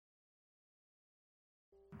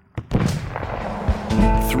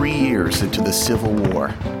3 years into the Civil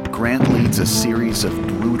War, Grant leads a series of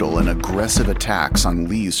brutal and aggressive attacks on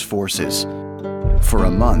Lee's forces. For a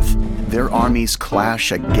month, their armies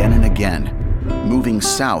clash again and again, moving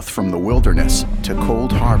south from the wilderness to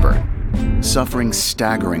Cold Harbor, suffering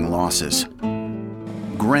staggering losses.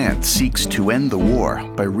 Grant seeks to end the war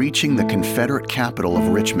by reaching the Confederate capital of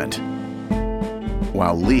Richmond.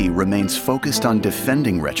 While Lee remains focused on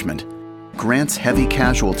defending Richmond, Grant's heavy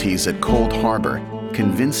casualties at Cold Harbor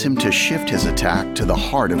convince him to shift his attack to the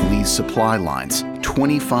heart of Lee's supply lines,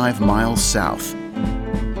 25 miles south.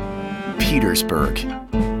 Petersburg.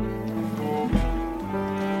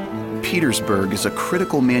 Petersburg is a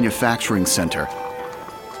critical manufacturing center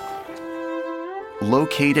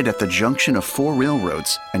located at the junction of 4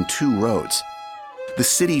 railroads and 2 roads. The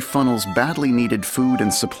city funnels badly needed food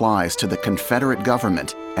and supplies to the Confederate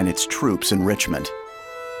government and its troops in Richmond.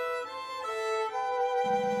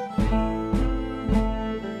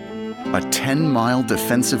 A 10-mile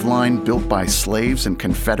defensive line built by slaves and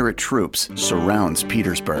Confederate troops surrounds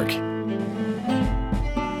Petersburg.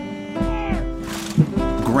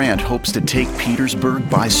 Grant hopes to take Petersburg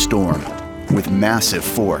by storm with massive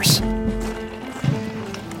force.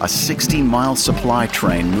 A 60-mile supply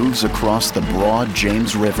train moves across the broad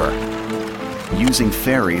James River, using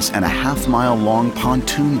ferries and a half-mile-long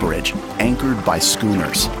pontoon bridge anchored by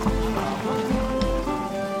schooners.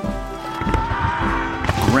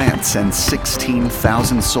 Grant sends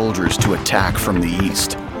 16,000 soldiers to attack from the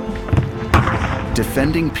east.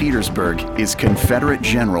 Defending Petersburg is Confederate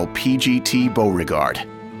General P.G.T. Beauregard.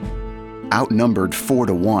 Outnumbered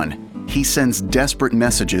 4-1, he sends desperate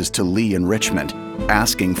messages to Lee in Richmond,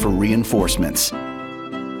 asking for reinforcements.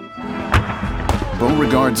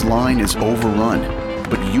 Beauregard's line is overrun,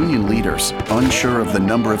 but Union leaders, unsure of the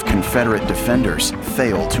number of Confederate defenders,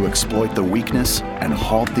 fail to exploit the weakness and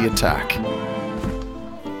halt the attack.